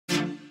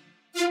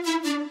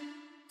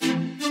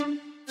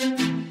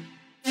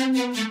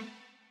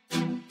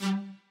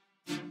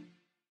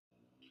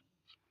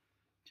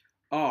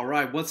All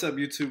right, what's up,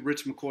 YouTube?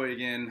 Rich McCoy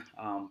again,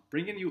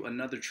 bringing you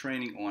another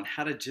training on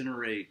how to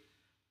generate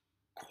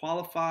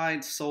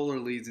qualified solar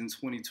leads in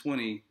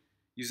 2020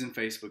 using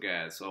Facebook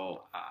ads.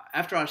 So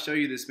after I show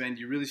you this, man,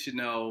 you really should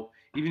know,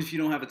 even if you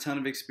don't have a ton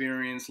of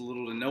experience,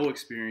 little to no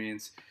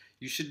experience,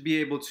 you should be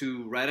able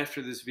to, right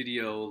after this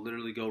video,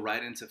 literally go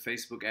right into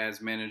Facebook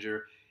Ads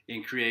Manager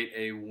and create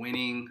a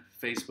winning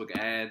Facebook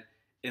ad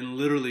and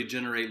literally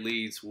generate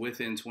leads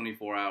within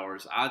 24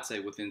 hours. I'd say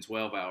within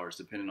 12 hours,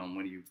 depending on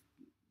when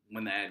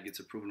the ad gets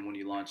approved and when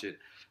you launch it,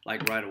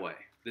 like right away.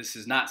 This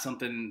is not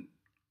something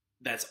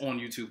that's on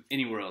YouTube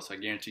anywhere else, I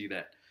guarantee you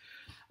that.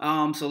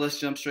 So let's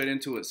jump straight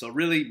into it. So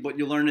really what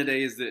you'll learn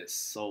today is this.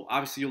 So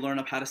obviously you'll learn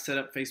how to set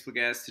up Facebook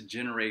ads to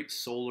generate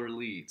solar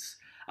leads.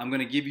 I'm going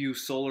to give you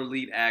solar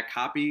lead ad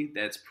copy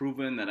that's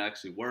proven, that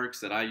actually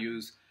works, that I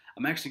use.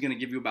 I'm actually going to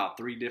give you about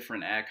 3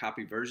 different ad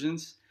copy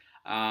versions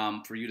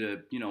for you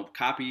to,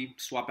 copy,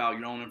 swap out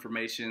your own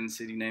information,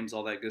 city names,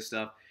 all that good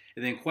stuff.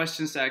 And then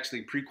questions to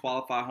actually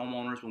pre-qualify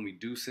homeowners when we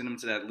do send them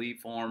to that lead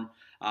form.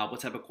 What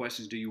type of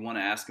questions do you want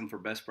to ask them for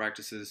best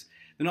practices?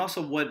 Then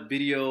also what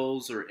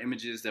videos or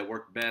images that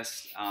work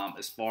best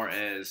as far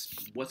as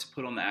what to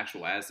put on the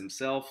actual ads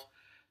themselves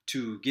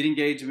to get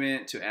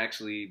engagement, to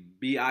actually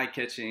be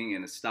eye-catching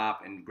and to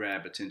stop and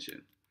grab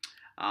attention.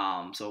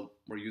 So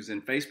we're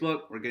using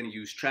Facebook. We're going to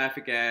use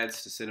traffic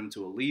ads to send them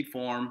to a lead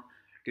form.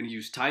 We're going to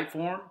use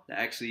Typeform to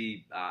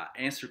actually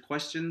answer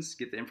questions,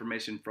 get the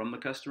information from the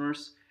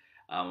customers.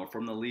 Or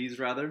from the leads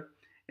rather.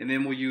 And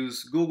then we'll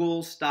use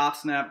Google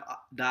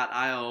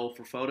StockSnap.io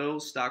for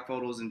photos, stock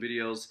photos and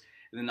videos.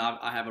 And then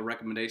I have a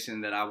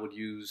recommendation that I would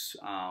use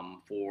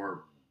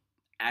for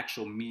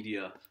actual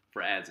media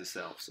for ads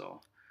itself.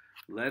 So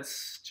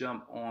let's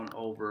jump on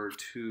over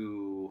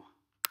to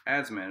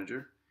Ads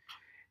Manager.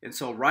 And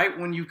so right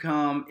when you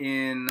come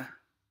in,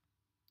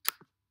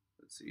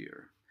 let's see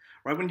here.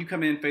 Right when you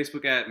come in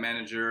Facebook Ad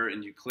Manager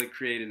and you click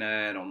Create an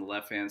Ad on the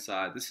left-hand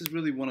side, this is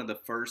really one of the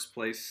first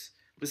place.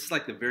 This is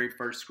like the very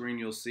first screen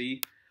you'll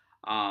see,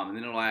 and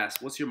then it'll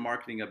ask, what's your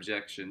marketing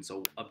objective?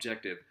 So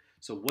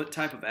what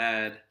type of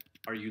ad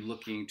are you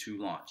looking to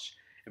launch?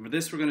 And for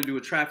this, we're going to do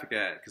a traffic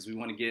ad because we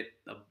want to get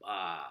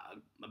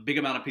a big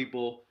amount of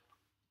people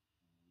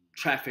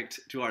trafficked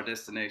to our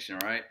destination,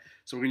 all right?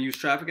 So we're going to use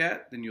traffic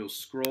ad. Then you'll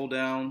scroll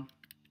down.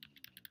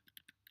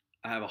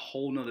 I have a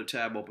whole nother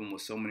tab open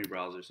with so many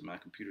browsers, and my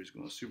computer's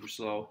going super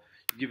slow.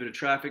 You give it a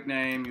traffic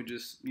name. You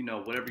just,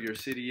 whatever your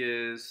city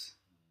is.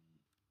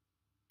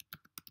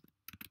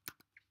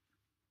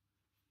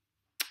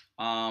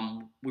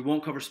 We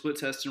won't cover split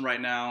testing right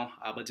now,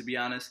 but to be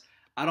honest,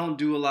 I don't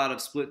do a lot of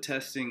split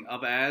testing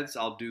of ads.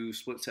 I'll do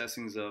split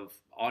testings of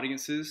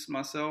audiences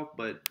myself,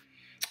 but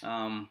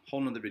whole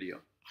nother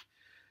video.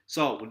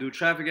 So we'll do a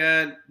traffic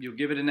ad. You'll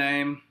give it a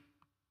name,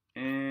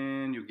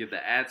 and you'll give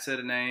the ad set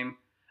a name.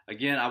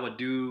 Again, I would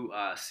do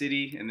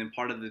city and then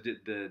part of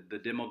the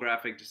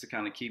demographic just to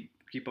kind of keep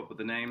up with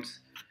the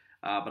names.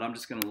 But I'm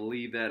just going to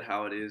leave that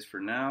how it is for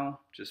now,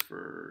 just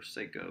for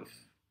sake of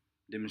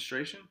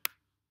demonstration.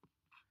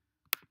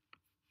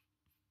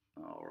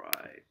 All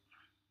right.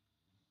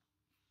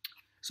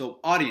 So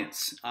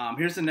audience,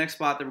 here's the next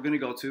spot that we're going to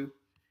go to.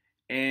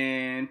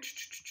 And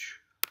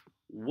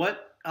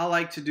what I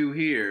like to do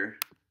here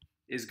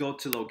is go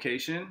to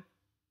location.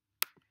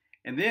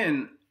 And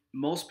then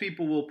most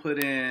people will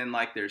put in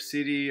like their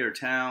city or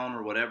town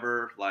or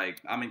whatever.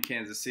 Like I'm in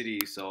Kansas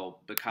City, so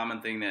the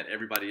common thing that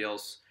everybody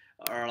else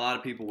or a lot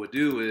of people would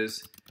do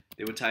is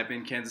they would type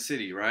in Kansas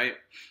City, right?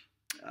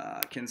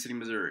 Kansas City,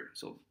 Missouri.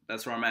 So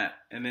that's where I'm at.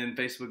 And then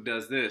Facebook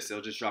does this.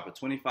 They'll just drop a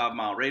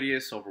 25-mile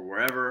radius over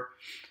wherever.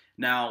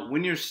 Now,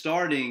 when you're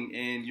starting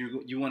and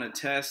you want to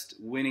test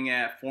winning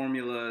ad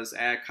formulas,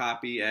 ad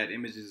copy, ad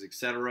images,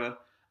 etc.,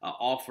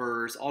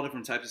 offers, all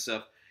different types of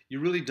stuff, you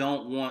really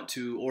don't want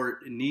to, or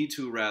need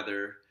to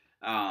rather,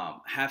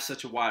 have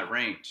such a wide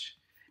range.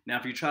 Now,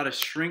 if you try to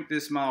shrink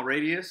this mile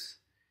radius,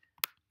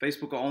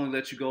 Facebook will only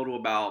let you go to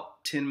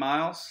about 10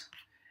 miles.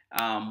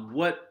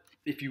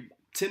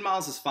 10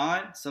 miles is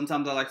fine.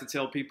 Sometimes I like to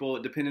tell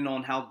people, depending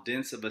on how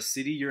dense of a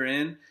city you're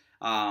in,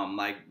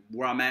 like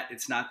where I'm at,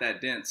 it's not that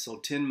dense. So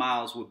 10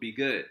 miles would be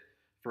good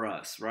for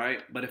us,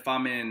 right? But if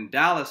I'm in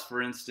Dallas, for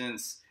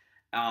instance,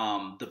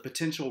 the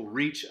potential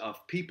reach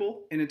of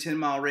people in a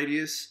 10-mile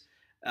radius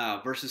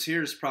versus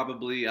here is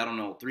probably, I don't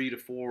know, 3 to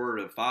 4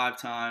 to 5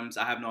 times.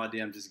 I have no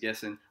idea. I'm just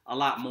guessing. A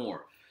lot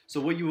more. So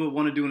what you would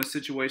want to do in a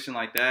situation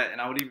like that, and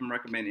I would even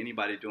recommend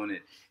anybody doing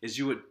it, is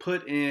you would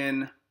put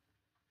in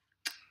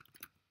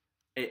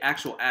an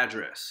actual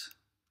address.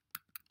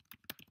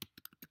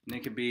 And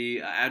it could be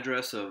an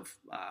address of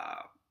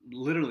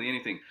literally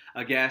anything.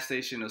 A gas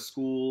station, a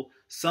school,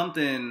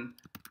 something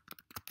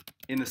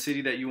in the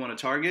city that you want to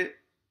target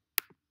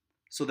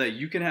so that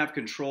you can have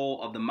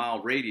control of the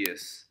mile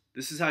radius.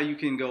 This is how you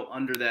can go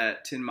under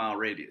that 10-mile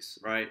radius,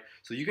 right?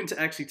 So you can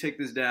actually take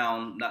this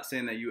down, not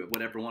saying that you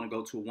would ever want to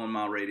go to a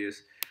 1-mile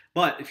radius,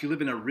 but if you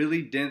live in a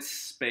really dense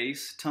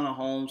space, ton of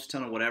homes,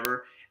 ton of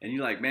whatever, and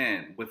you're like,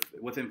 man,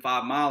 within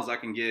 5 miles, I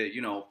can get,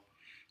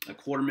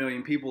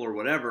 250,000 people or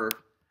whatever.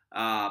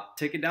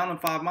 Take it down in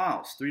 5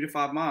 miles, 3 to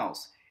 5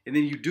 miles. And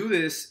then you do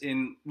this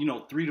in,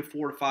 3 to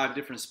 4 to 5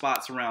 different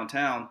spots around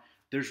town.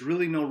 There's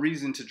really no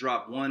reason to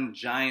drop one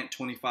giant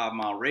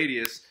 25-mile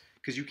radius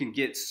because you can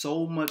get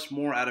so much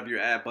more out of your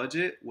ad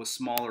budget with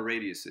smaller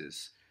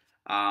radiuses.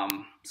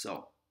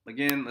 So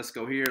again, let's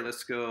go here.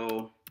 Let's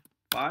go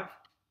 5.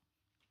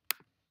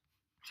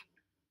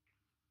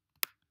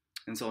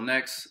 And so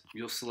next,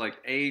 you'll select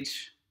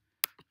age.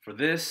 For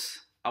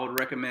this, I would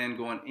recommend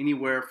going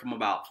anywhere from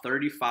about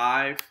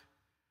 35,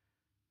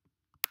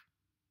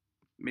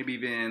 maybe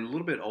even a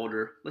little bit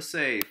older. Let's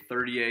say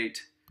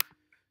 38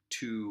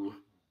 to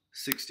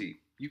 60.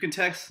 You can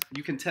test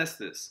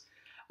this.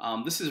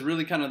 This is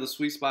really kind of the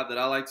sweet spot that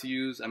I like to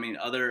use. I mean,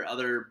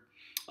 other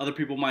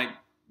people might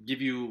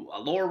give you a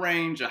lower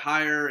range, a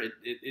higher.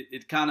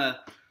 It kind of,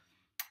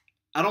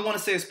 I don't want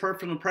to say it's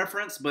personal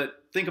preference,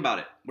 but think about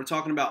it. We're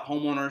talking about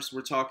homeowners.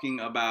 We're talking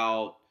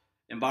about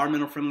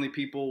environmental friendly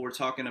people. We're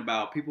talking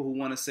about people who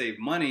want to save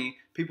money,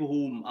 people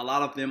who a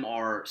lot of them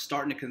are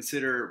starting to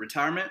consider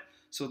retirement.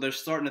 So they're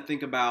starting to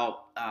think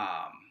about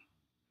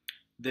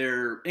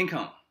their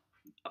income,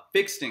 a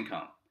fixed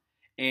income.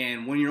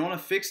 And when you're on a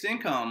fixed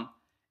income,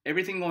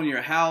 everything on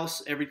your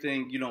house,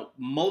 everything,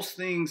 most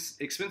things,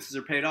 expenses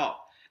are paid off.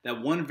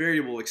 That one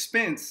variable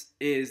expense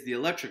is the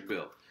electric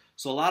bill.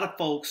 So a lot of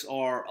folks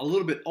are a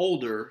little bit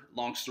older,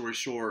 long story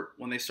short,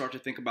 when they start to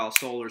think about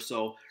solar.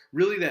 So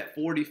really that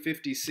 40,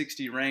 50,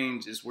 60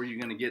 range is where you're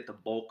going to get the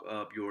bulk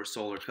of your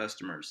solar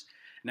customers.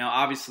 Now,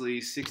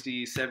 obviously,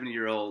 60,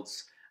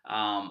 70-year-olds,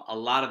 a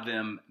lot of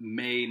them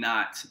may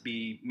not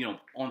be,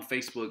 on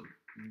Facebook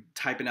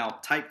typing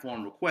out type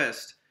form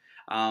request.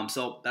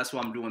 So that's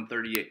why I'm doing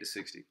 38 to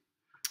 60.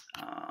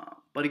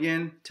 But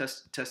again,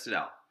 test it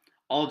out.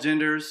 All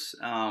genders,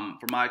 from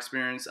my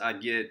experience, I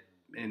get,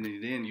 and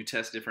then you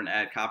test different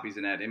ad copies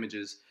and ad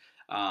images.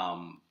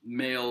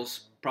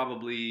 Males,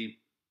 probably,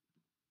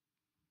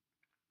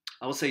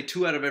 I would say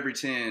 2 out of every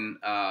 10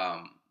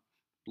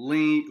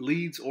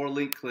 leads or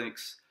link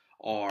clicks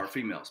are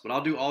females. But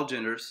I'll do all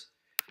genders.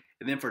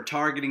 And then for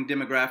targeting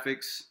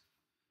demographics,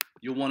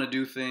 you'll want to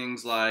do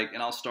things like,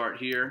 and I'll start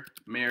here,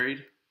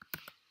 married,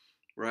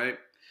 right?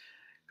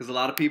 Because a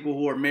lot of people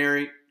who are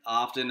married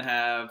often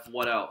have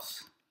what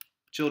else?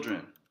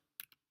 Children.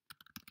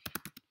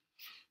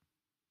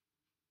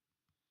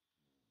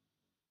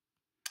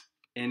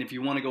 And if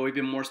you want to go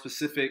even more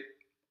specific,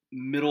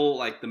 middle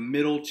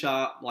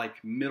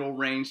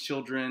range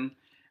children,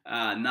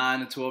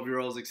 9 to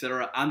 12-year-olds,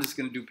 etc. I'm just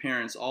going to do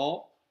parents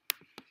all.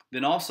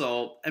 Then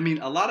also, I mean,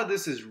 a lot of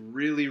this is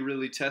really,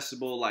 really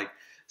testable. Like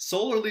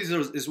solar leads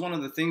is one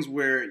of the things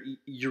where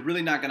you're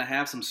really not going to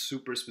have some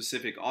super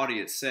specific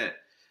audience set.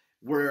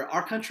 Where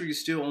our country is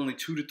still only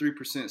 2 to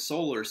 3%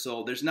 solar,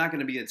 so there's not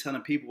going to be a ton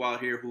of people out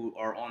here who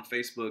are on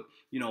Facebook,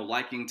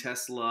 liking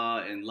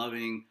Tesla and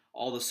loving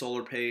all the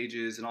solar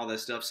pages and all that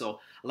stuff. So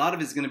a lot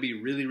of it's going to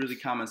be really, really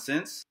common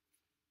sense.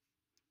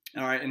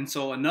 All right, and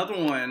so another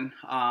one,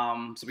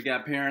 so we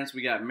got parents,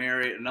 we got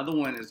married. Another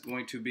one is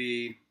going to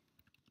be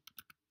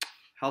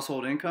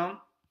household income.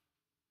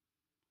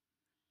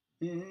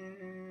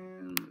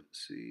 And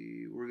let's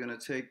see, we're going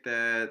to take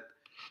that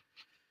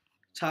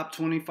top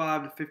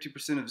 25 to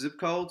 50% of zip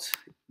codes.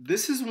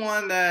 This is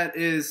one that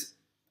is,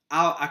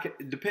 I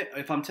can depend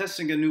if I'm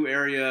testing a new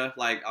area,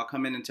 like I'll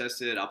come in and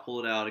test it, I'll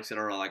pull it out,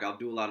 etc. Like I'll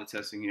do a lot of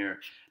testing here.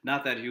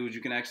 Not that huge.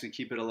 You can actually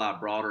keep it a lot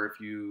broader if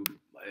you,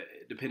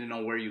 depending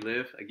on where you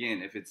live.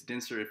 Again, if it's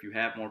denser, if you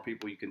have more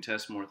people, you can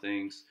test more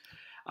things.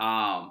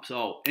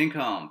 So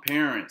income,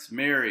 parents,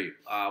 married,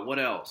 what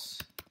else?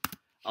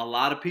 A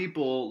lot of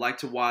people like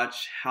to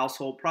watch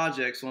household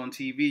projects on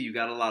TV. You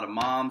got a lot of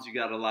moms, you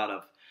got a lot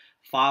of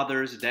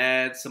fathers,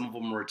 dads. Some of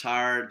them are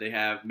retired. They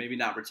have, maybe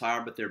not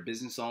retired, but they're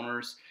business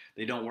owners.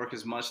 They don't work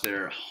as much.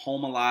 They're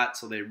home a lot,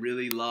 so they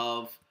really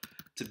love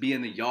to be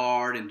in the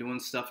yard and doing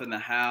stuff in the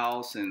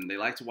house, and they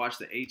like to watch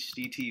the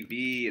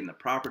HGTV and the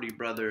Property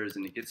Brothers,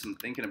 and it gets them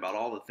thinking about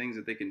all the things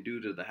that they can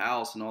do to the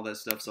house and all that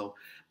stuff. So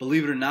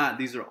believe it or not,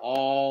 these are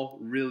all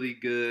really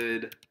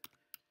good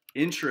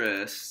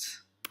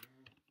interests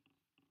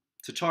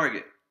to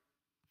target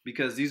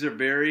because these are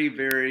very,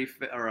 very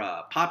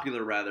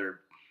popular, rather,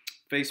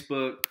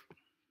 Facebook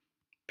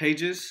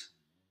pages.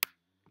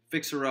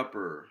 Fixer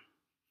Upper.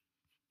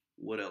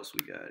 What else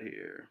we got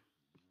here?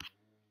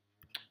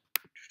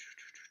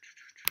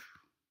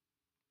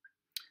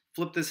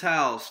 Flip This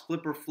House,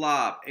 Flip or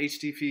Flop,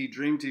 HTV,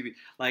 Dream TV.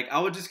 Like, I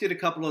would just get a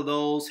couple of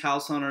those.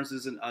 House Hunters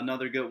is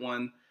another good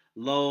one.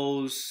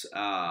 Lowe's,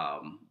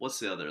 what's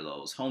the other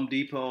Lowe's? Home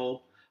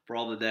Depot, for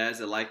all the dads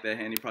that like that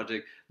handy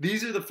project.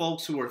 These are the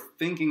folks who are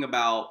thinking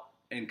about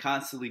and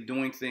constantly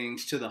doing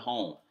things to the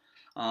home.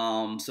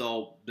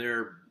 So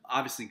they're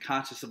obviously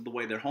conscious of the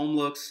way their home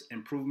looks.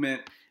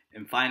 Improvement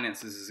and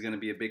finances is going to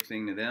be a big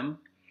thing to them.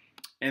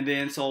 And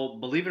then, so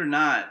believe it or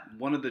not,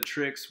 one of the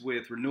tricks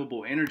with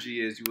renewable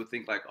energy is you would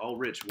think like, oh,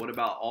 Rich, what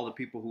about all the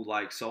people who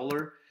like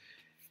solar?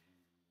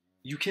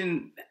 You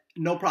can,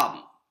 no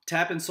problem.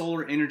 tapping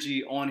solar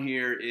energy on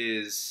here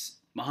is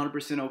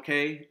 100%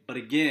 okay. But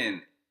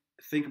again,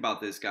 think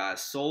about this,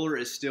 guys. Solar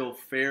is still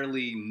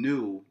fairly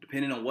new,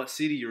 depending on what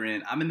city you're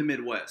in. I'm in the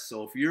Midwest.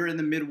 So if you're in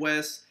the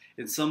Midwest,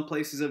 in some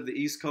places of the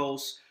East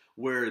Coast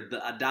where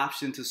the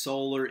adoption to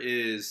solar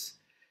is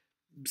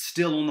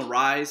still on the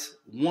rise,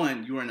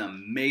 one, you're in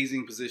an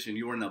amazing position.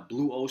 You're in a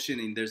blue ocean,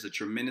 and there's a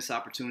tremendous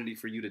opportunity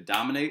for you to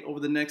dominate over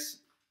the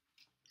next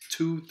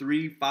 2,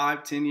 3,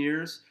 5, 10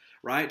 years,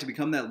 right? To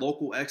become that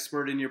local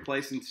expert in your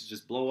place and to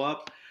just blow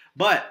up.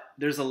 But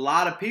there's a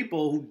lot of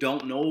people who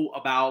don't know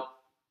about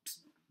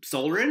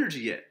solar energy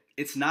yet.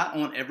 It's not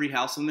on every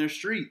house on their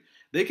street.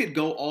 They could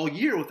go all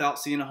year without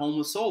seeing a home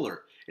with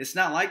solar. It's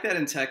not like that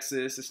in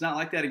Texas. It's not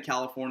like that in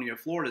California or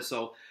Florida.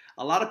 So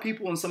a lot of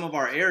people in some of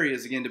our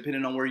areas, again,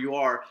 depending on where you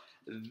are,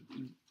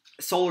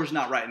 solar's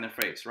not right in their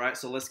face, right?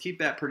 So let's keep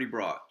that pretty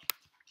broad.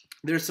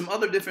 There's some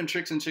other different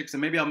tricks and tricks,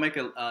 and maybe I'll make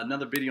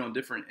another video on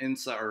different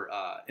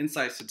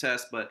insights to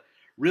test, but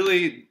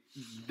really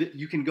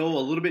you can go a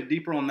little bit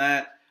deeper on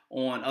that,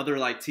 on other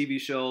like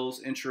TV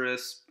shows,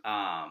 interests,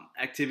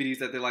 activities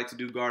that they like to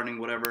do, gardening,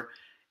 whatever,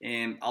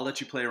 and I'll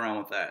let you play around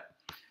with that.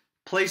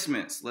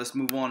 Placements. Let's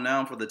move on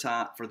now for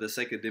the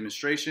sake of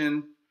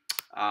demonstration.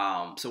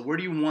 So where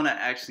do you want to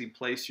actually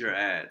place your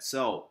ad?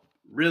 So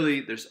really,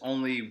 there's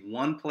only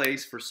one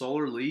place for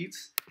solar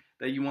leads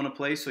that you want to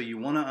place. So you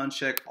want to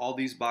uncheck all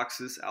these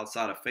boxes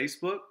outside of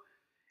Facebook.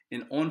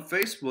 And on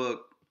Facebook,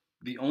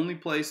 the only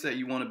place that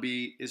you want to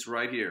be is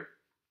right here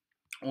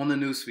on the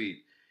newsfeed.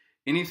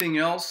 Anything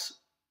else,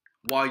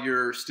 while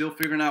you're still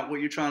figuring out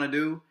what you're trying to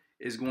do,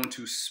 is going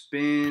to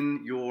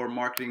spin your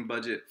marketing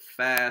budget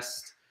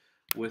fast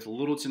with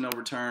little to no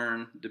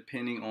return,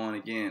 depending on,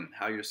 again,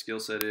 how your skill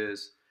set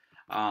is.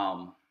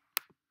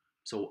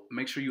 So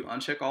make sure you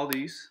uncheck all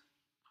these.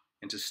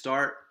 And to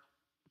start,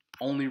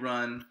 only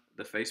run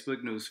the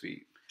Facebook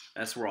newsfeed.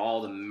 That's where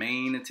all the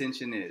main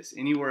attention is.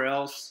 Anywhere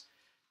else,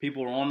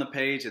 people are on the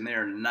page and they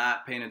are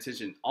not paying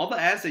attention. All the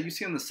ads that you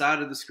see on the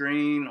side of the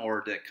screen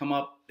or that come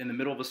up in the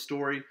middle of a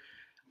story,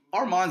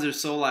 our minds are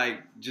so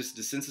like just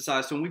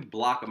desensitized to them, we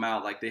block them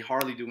out. Like they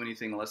hardly do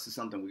anything unless it's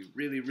something we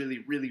really, really,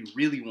 really,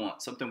 really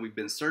want. Something we've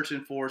been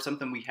searching for,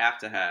 something we have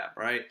to have,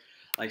 right?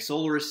 Like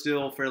solar is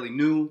still fairly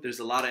new. There's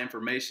a lot of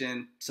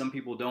information. Some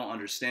people don't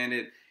understand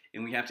it,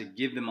 and we have to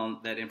give them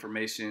that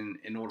information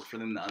in order for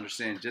them to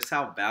understand just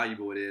how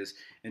valuable it is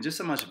and just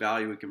how much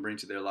value it can bring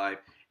to their life.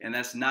 And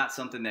that's not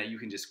something that you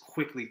can just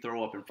quickly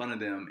throw up in front of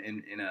them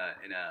in a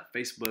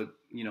Facebook,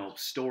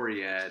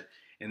 story ad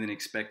and then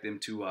expect them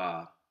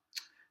to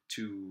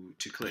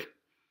click.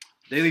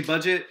 Daily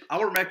budget, I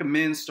would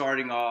recommend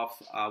starting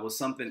off with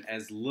something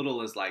as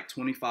little as like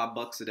 25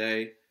 bucks a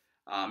day,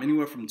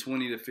 anywhere from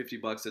 20 to 50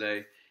 bucks a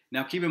day.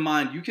 Now keep in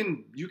mind, you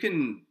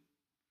can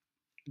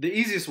the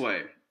easiest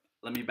way,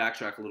 let me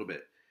backtrack a little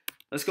bit.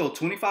 Let's go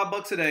 25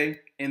 bucks a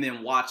day and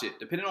then watch it.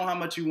 Depending on how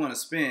much you want to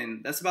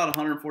spend, that's about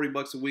 140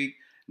 bucks a week.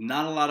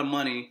 Not a lot of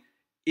money.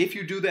 If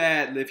you do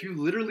that, if you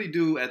literally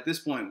do at this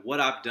point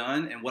what I've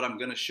done and what I'm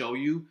going to show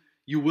you,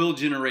 you will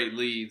generate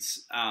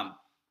leads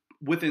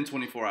within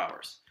 24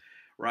 hours,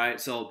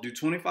 right? So do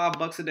 25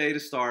 bucks a day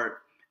to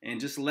start and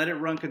just let it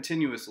run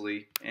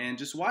continuously and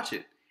just watch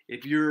it.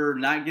 If you're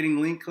not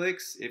getting link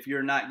clicks, if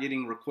you're not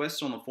getting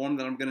requests on the form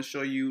that I'm going to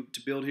show you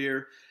to build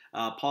here,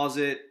 pause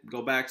it,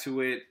 go back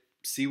to it,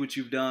 see what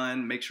you've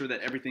done, make sure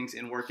that everything's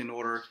in working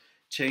order,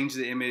 change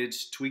the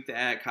image, tweak the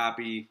ad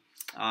copy,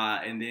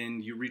 and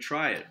then you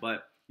retry it.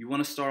 But you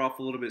want to start off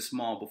a little bit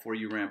small before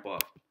you ramp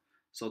up.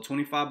 So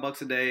 25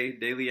 bucks a day,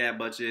 daily ad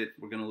budget.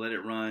 We're going to let it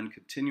run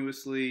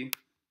continuously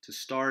to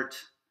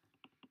start.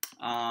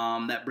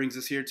 That brings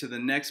us here to the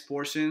next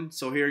portion.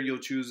 So here you'll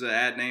choose an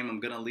ad name. I'm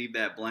going to leave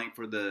that blank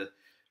for the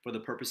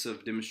purpose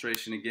of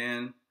demonstration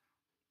again.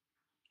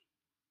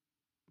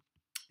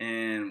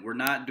 And we're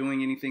not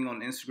doing anything on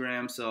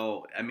Instagram.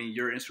 So, I mean,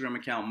 your Instagram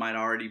account might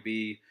already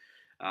be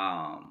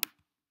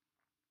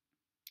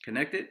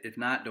connected. If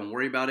not, don't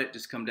worry about it.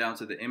 Just come down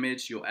to the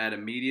image. You'll add a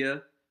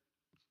media.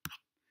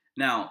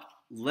 Now,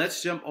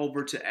 let's jump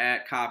over to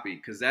ad copy,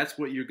 because that's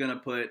what you're going to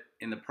put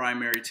in the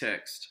primary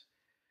text,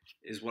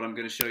 is what I'm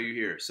going to show you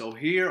here. So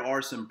here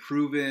are some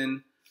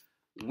proven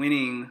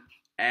winning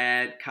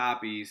ad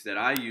copies that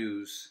I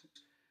use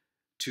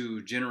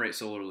to generate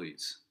solar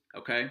leads.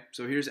 Okay,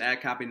 so here's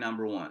ad copy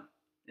number 1.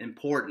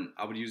 Important.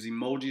 I would use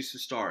emojis to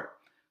start.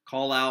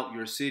 Call out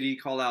your city,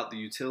 call out the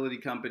utility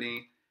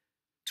company.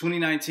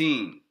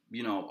 2019,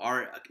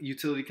 our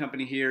utility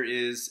company here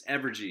is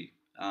Evergy,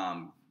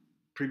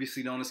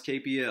 previously known as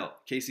KCPL.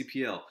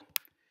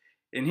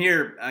 And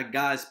here,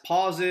 guys,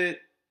 pause it,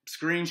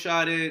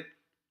 screenshot it.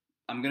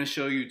 I'm going to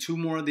show you 2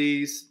 more of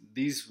these.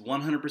 These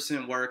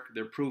 100% work.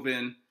 They're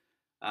proven.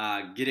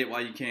 Get it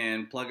while you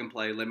can. Plug and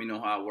play. Let me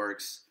know how it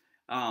works.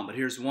 But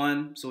here's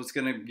one. So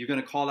you're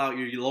gonna call out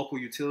your local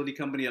utility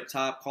company up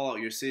top. Call out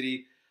your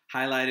city.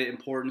 Highlight it.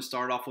 Important.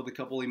 Start off with a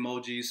couple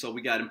emojis. So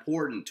we got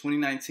important.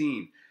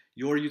 2019.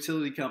 Your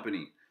utility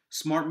company.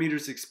 Smart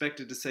meters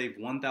expected to save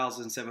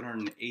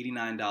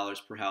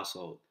 $1,789 per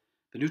household.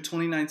 The new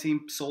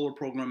 2019 solar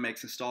program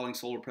makes installing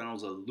solar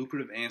panels a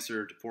lucrative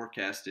answer to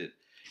forecasted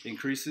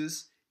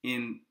increases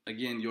in,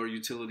 again, your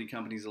utility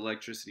company's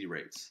electricity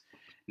rates.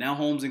 Now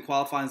homes in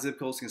qualifying zip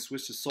codes can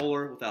switch to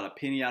solar without a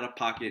penny out of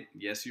pocket.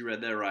 Yes, you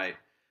read that right.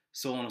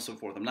 So on and so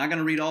forth. I'm not going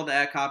to read all the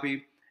ad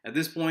copy. At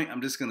this point,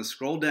 I'm just going to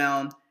scroll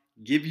down,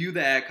 give you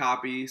the ad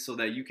copy so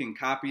that you can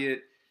copy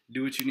it,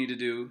 do what you need to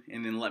do,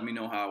 and then let me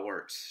know how it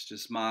works. It's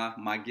just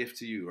my gift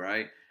to you,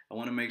 right? I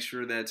want to make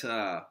sure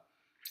that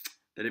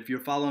that if you're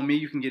following me,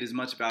 you can get as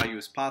much value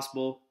as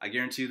possible. I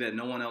guarantee you that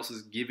no one else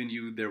is giving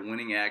you their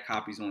winning ad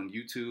copies on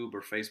YouTube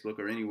or Facebook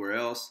or anywhere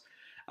else.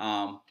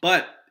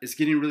 But it's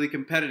getting really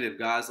competitive,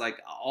 guys.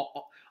 Like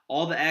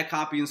all the ad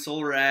copy and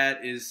solar ad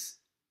is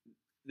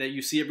that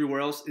you see everywhere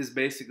else is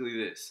basically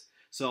this.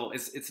 So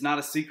it's not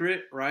a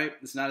secret, right?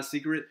 It's not a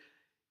secret.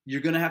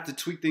 You're gonna have to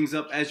tweak things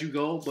up as you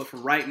go, but for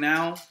right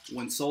now,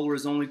 when solar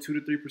is only 2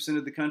 to 3%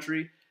 of the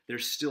country,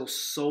 there's still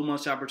so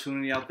much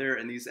opportunity out there,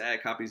 and these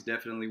ad copies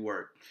definitely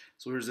work.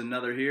 So here's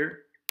another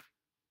here.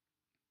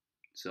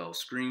 So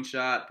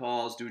screenshot,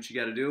 pause, do what you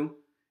got to do,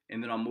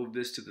 and then I'll move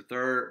this to the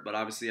third, but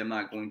obviously I'm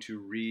not going to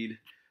read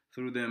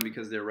through them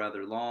because they're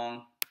rather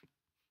long.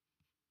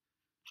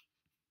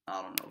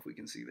 I don't know if we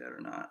can see that or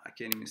not. I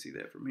can't even see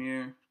that from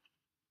here.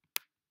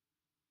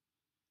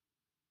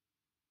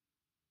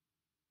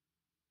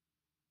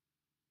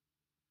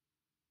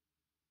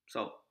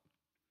 So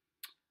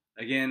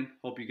again,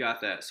 hope you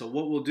got that. So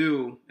what we'll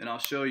do, and I'll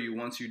show you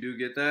once you do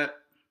get that,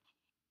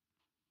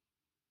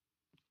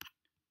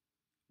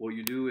 what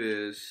you do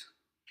is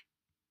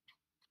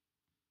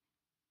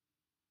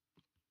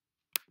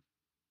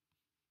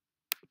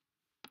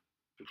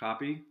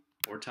copy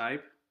or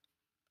type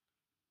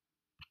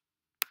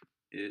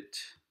it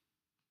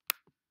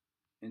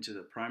into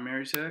the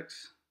primary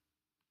text.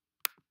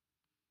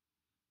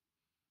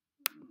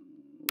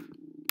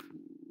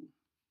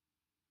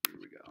 Here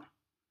we go.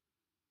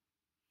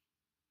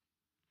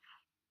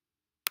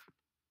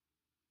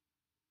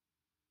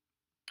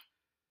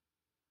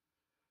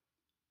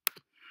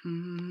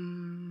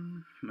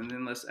 And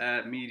then let's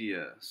add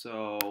media.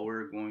 So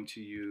we're going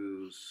to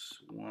use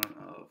one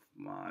of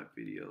my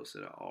videos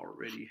that I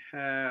already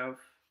have.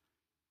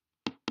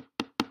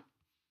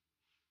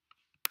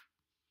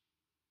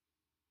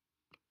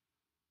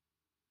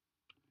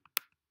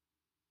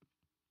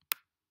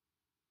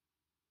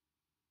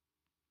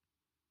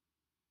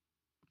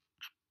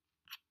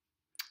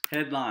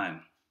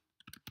 Headline: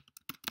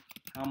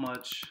 how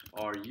much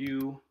are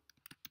you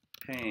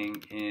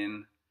paying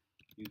in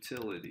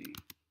utility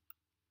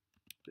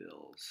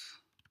bills?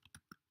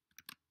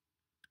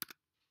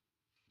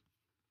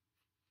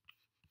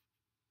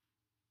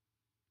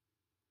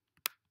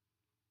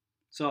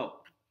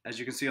 So as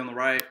you can see on the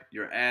right,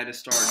 your ad is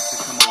starting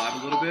to come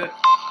alive a little bit.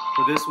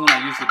 For this one,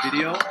 I used a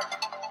video.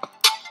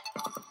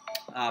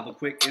 The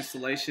quick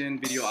installation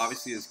video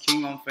obviously is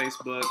king on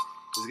Facebook.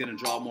 It's going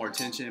to draw more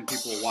attention.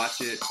 People will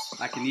watch it.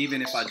 I can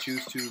even, if I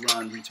choose to,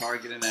 run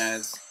retargeting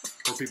ads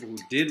for people who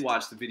did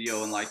watch the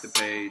video and like the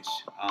page.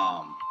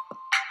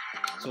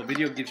 So a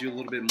video gives you a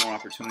little bit more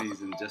opportunities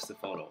than just a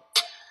photo.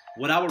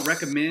 What I would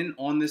recommend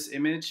on this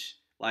image,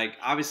 like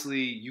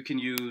obviously you can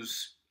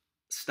use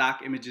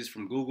stock images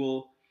from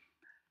Google.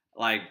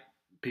 Like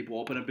people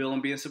open a bill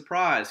and being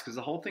surprised, because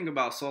the whole thing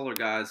about solar,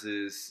 guys,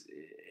 is,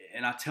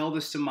 and I tell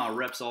this to my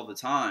reps all the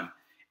time,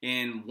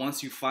 and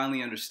once you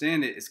finally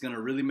understand it, it's going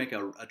to really make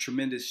a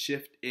tremendous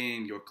shift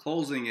in your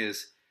closing,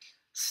 is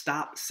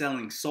stop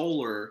selling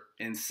solar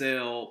and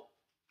sell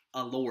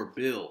a lower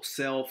bill.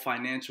 Sell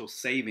financial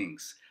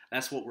savings.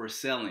 That's what we're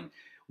selling.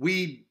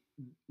 We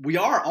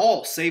are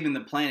all saving the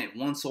planet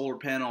one solar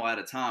panel at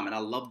a time, and I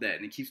love that,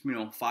 and it keeps me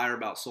on fire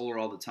about solar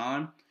all the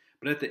time.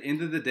 But at the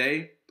end of the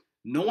day,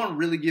 no one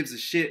really gives a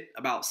shit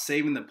about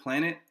saving the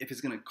planet if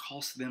it's going to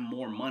cost them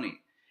more money.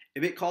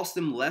 If it costs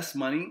them less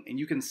money and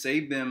you can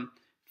save them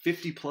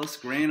 50 plus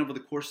grand over the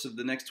course of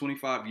the next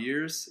 25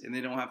 years, and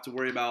they don't have to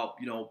worry about,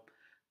 you know,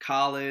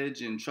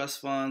 college and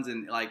trust funds,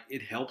 and like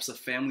it helps a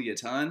family a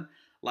ton,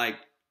 like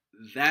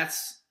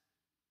that's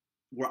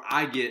where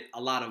I get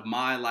a lot of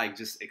my like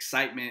just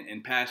excitement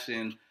and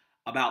passion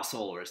about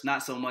solar. It's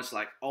not so much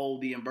like, oh,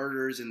 the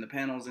inverters and the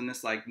panels and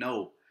this, like,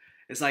 no.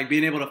 It's like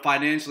being able to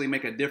financially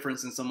make a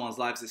difference in someone's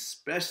lives,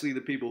 especially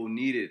the people who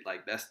need it.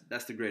 Like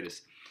that's the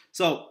greatest.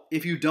 So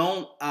if you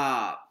don't,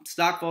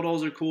 stock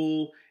photos are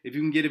cool. If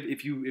you can get,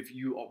 if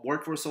you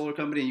work for a solar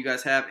company and you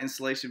guys have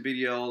installation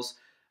videos,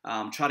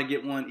 try to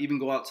get one. Even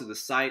go out to the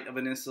site of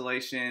an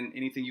installation.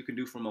 Anything you can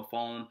do from a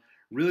phone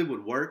really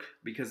would work,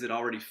 because it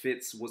already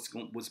fits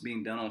what's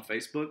being done on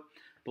Facebook.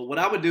 But what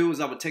I would do is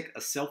I would take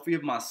a selfie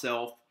of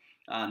myself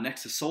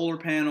next to solar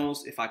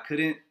panels if I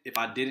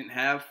didn't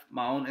have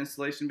my own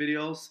installation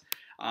videos,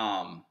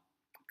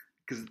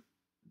 because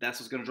that's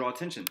what's going to draw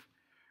attention,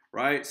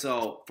 right?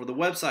 So for the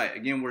website,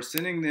 again, we're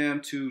sending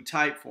them to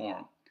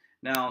Typeform.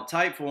 Now,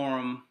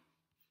 Typeform,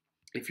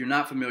 if you're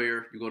not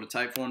familiar, you go to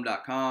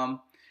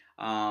typeform.com.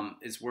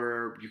 It's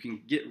where you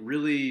can get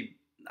really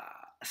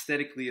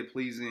aesthetically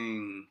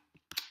pleasing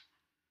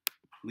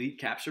lead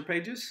capture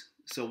pages.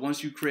 So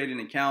once you create an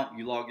account,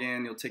 you log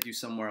in, it'll take you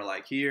somewhere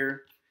like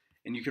here.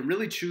 And you can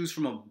really choose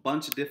from a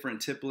bunch of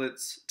different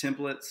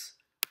templates,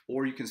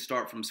 or you can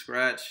start from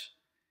scratch.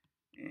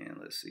 And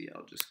let's see,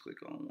 I'll just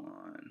click on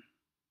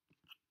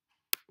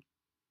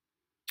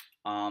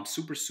one.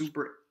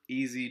 Super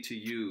easy to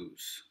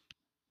use.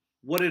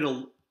 What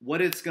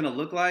it's gonna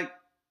look like,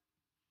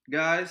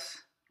 guys,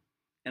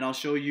 and I'll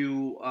show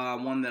you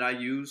one that I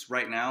use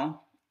right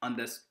now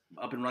that's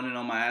up and running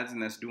on my ads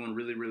and that's doing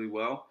really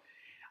well.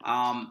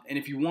 And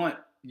if you want,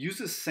 use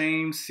the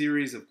same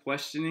series of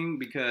questioning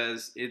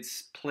because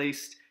it's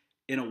placed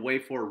in a way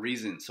for a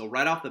reason. So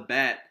right off the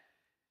bat,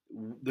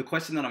 the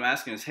question that I'm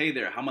asking is, hey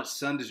there, how much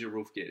sun does your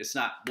roof get? It's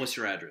not, what's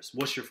your address?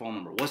 What's your phone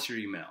number? What's your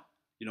email?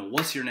 You know,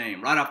 what's your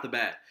name? Right off the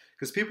bat.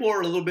 Because people are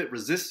a little bit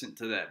resistant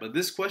to that. But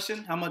this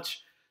question, how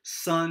much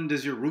sun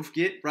does your roof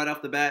get? Right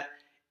off the bat,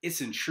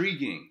 it's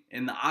intriguing.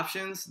 And the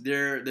options,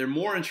 they're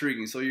more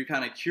intriguing. So you're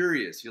kind of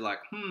curious. You're like,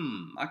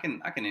 I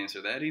can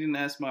answer that. He didn't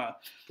ask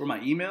for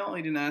my email.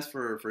 He didn't ask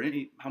for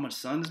any, how much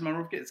sun does my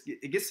roof get?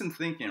 It gets them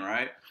thinking,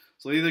 right?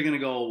 So they're either going to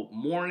go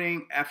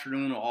morning,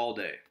 afternoon, or all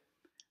day.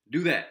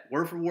 Do that,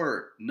 word for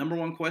word. Number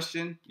one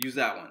question, use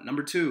that one.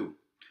 Number two,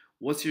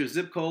 what's your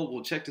zip code?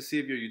 We'll check to see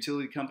if your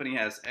utility company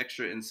has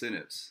extra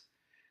incentives.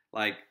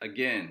 Like,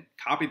 again,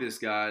 copy this,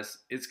 guys.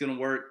 It's gonna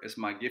work. It's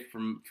my gift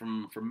from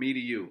me to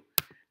you.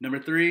 Number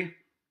three,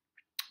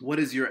 what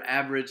is your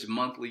average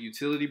monthly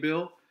utility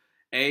bill?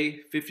 A,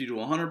 50 to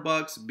 100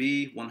 bucks.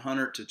 B,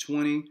 100 to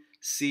 20.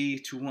 C,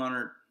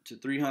 200 to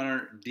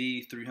 300.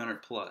 D,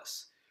 300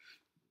 plus.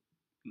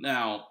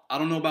 Now, I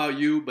don't know about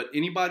you, but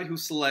anybody who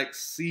selects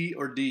C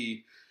or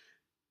D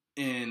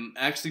and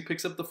actually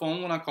picks up the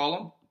phone when I call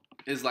them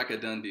is like a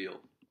done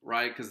deal,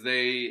 right? Because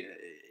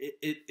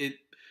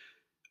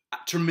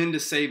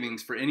tremendous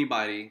savings for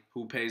anybody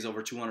who pays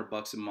over 200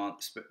 bucks a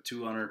month,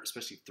 200,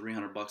 especially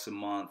 300 bucks a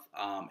month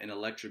in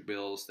electric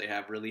bills. They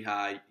have really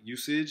high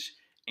usage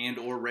and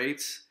or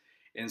rates,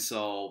 and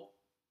so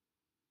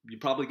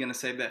you're probably going to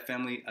save that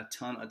family a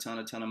ton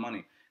of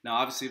money. Now,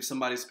 obviously, if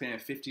somebody's paying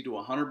 50 to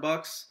 100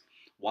 bucks,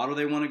 why do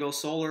they want to go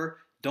solar?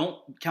 Don't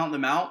count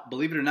them out.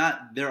 Believe it or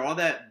not, there are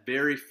that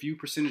very few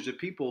percentage of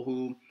people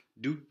who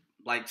do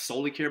like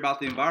solely care about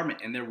the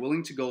environment, and they're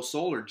willing to go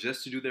solar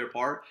just to do their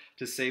part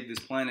to save this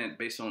planet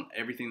based on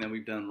everything that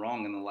we've done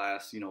wrong in the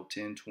last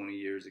 10, 20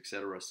 years,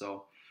 etc.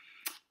 So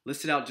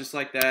list it out just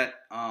like that.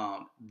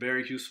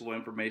 Very useful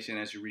information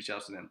as you reach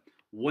out to them.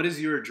 What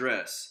is your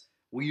address?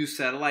 We use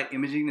satellite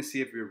imaging to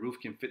see if your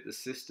roof can fit the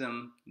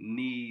system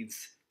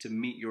needs to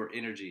meet your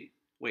energy.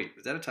 Wait,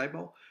 is that a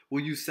typo?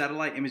 We'll use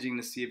satellite imaging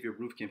to see if your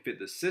roof can fit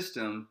the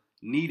system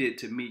needed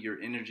to meet your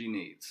energy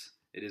needs.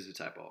 It is a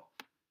typo.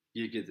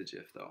 You get the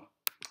gist, though.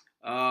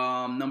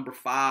 Number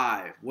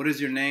 5. What is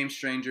your name,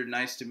 stranger?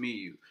 Nice to meet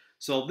you.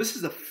 So this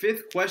is the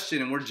 5th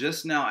question, and we're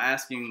just now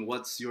asking,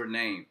 what's your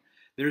name?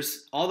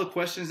 There's all the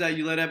questions that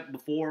you let up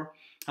before.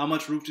 How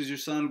much roof does your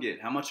son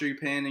get? How much are you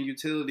paying in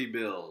utility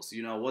bills?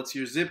 What's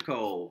your zip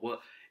code?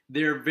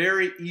 They're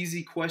very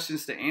easy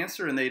questions to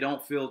answer, and they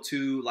don't feel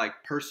too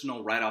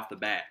personal right off the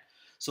bat.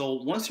 So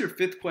once your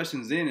 5th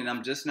question's in, and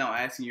I'm just now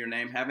asking your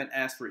name, haven't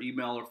asked for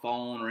email or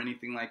phone or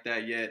anything like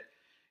that yet,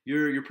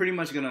 you're pretty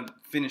much gonna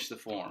finish the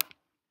form.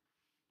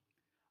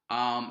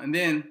 And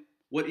then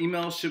what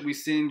email should we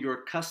send your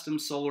custom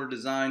solar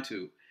design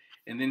to?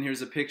 And then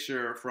here's a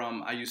picture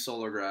from, I use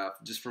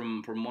SolarGraph, just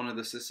from one of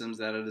the systems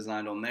that I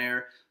designed on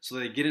there, so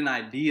they get an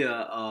idea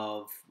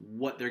of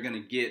what they're going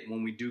to get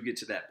when we do get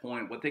to that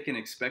point, what they can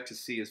expect to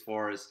see as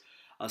far as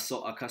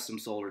a custom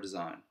solar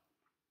design.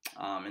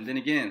 And then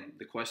again,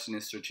 the question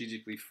is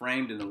strategically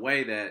framed in a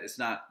way that it's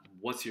not,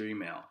 what's your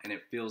email? And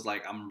it feels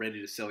like I'm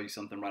ready to sell you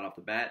something right off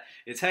the bat.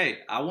 It's, hey,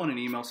 I want an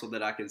email so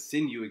that I can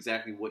send you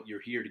exactly what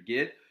you're here to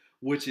get,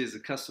 which is a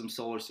custom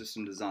solar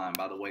system design.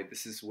 By the way,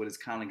 this is what it's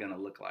kind of going to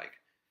look like.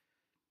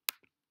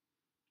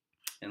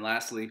 And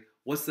lastly,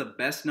 what's the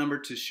best number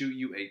to shoot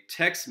you a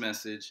text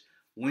message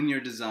when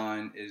your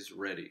design is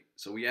ready?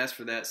 So we ask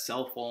for that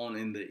cell phone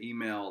in the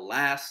email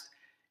last,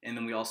 and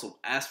then we also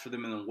ask for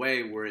them in a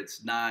way where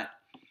it's not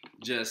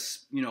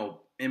just,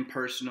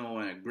 impersonal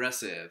and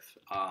aggressive,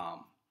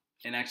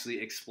 and actually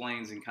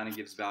explains and kind of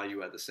gives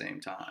value at the same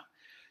time.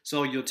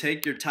 So you'll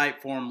take your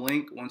Typeform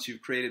link once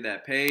you've created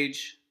that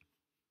page.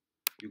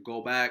 You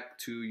go back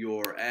to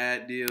your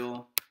ad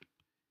deal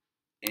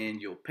and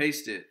you'll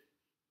paste it,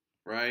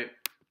 right?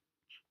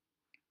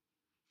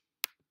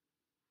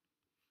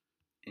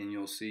 And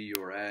you'll see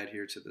your ad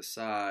here to the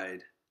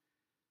side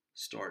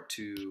start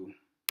to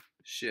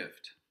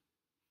shift.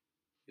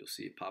 You'll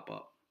see it pop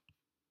up.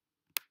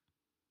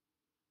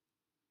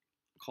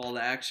 Call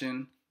to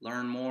action,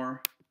 learn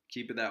more,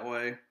 keep it that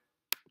way.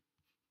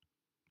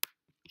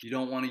 You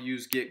don't want to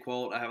use get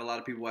quote. I have a lot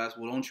of people ask,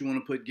 well, don't you want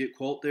to put get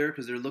quote there?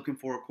 Because they're looking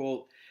for a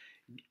quote.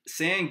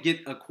 Saying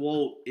get a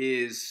quote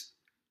is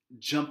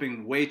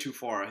jumping way too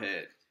far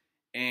ahead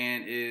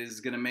and is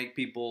going to make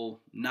people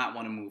not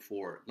want to move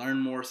forward. Learn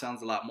more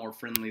sounds a lot more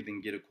friendly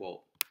than get a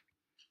quote.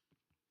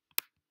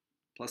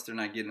 Plus, they're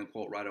not getting a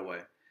quote right away.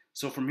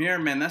 So from here,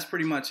 man, that's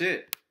pretty much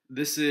it.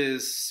 This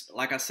is,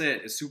 like I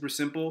said, it's super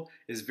simple.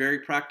 It's very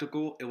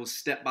practical. It was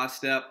step by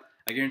step.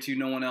 I guarantee you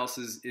no one else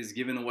is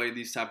giving away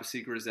these type of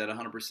secrets that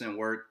 100%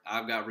 work.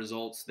 I've got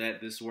results that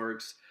this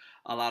works.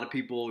 A lot of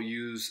people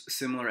use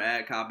similar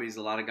ad copies.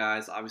 A lot of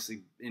guys,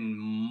 obviously,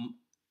 in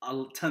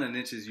a ton of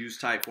niches, use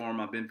Typeform.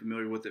 I've been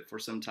familiar with it for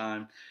some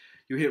time.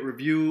 You hit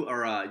review,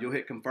 or you'll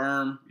hit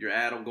confirm. Your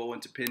ad will go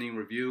into pending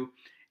review,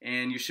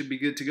 and you should be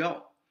good to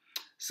go.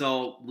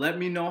 So let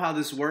me know how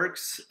this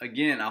works.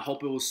 Again, I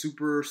hope it was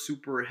super,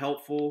 super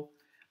helpful.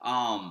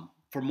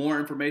 For more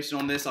information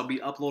on this, I'll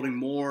be uploading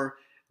more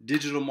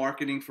digital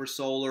marketing for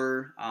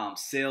solar,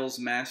 sales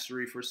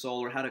mastery for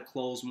solar, how to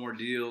close more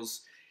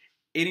deals.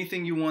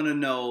 Anything you want to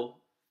know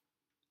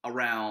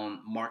around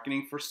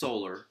marketing for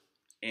solar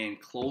and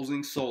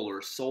closing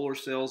solar, solar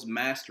sales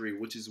mastery,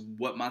 which is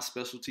what my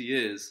specialty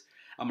is.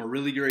 I'm a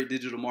really great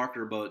digital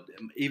marketer, but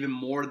even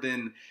more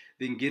than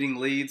getting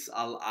leads,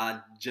 I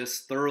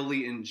just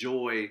thoroughly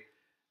enjoy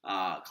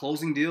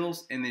closing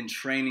deals and then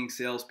training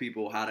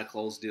salespeople how to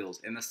close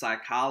deals. And the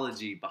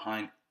psychology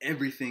behind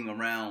everything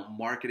around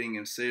marketing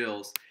and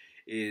sales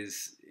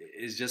is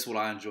just what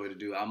I enjoy to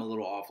do. I'm a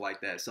little off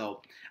like that.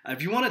 So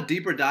if you want to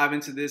deeper dive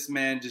into this,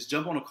 man, just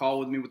jump on a call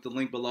with me with the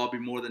link below. I'll be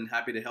more than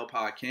happy to help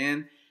how I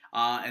can.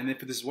 And if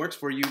this works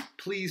for you,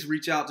 please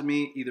reach out to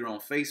me either on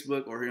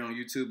Facebook or here on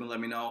YouTube and let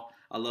me know.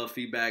 I love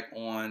feedback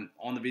on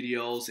the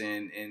videos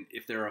and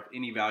if they're of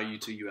any value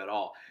to you at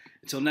all.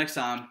 Until next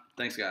time,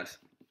 thanks guys.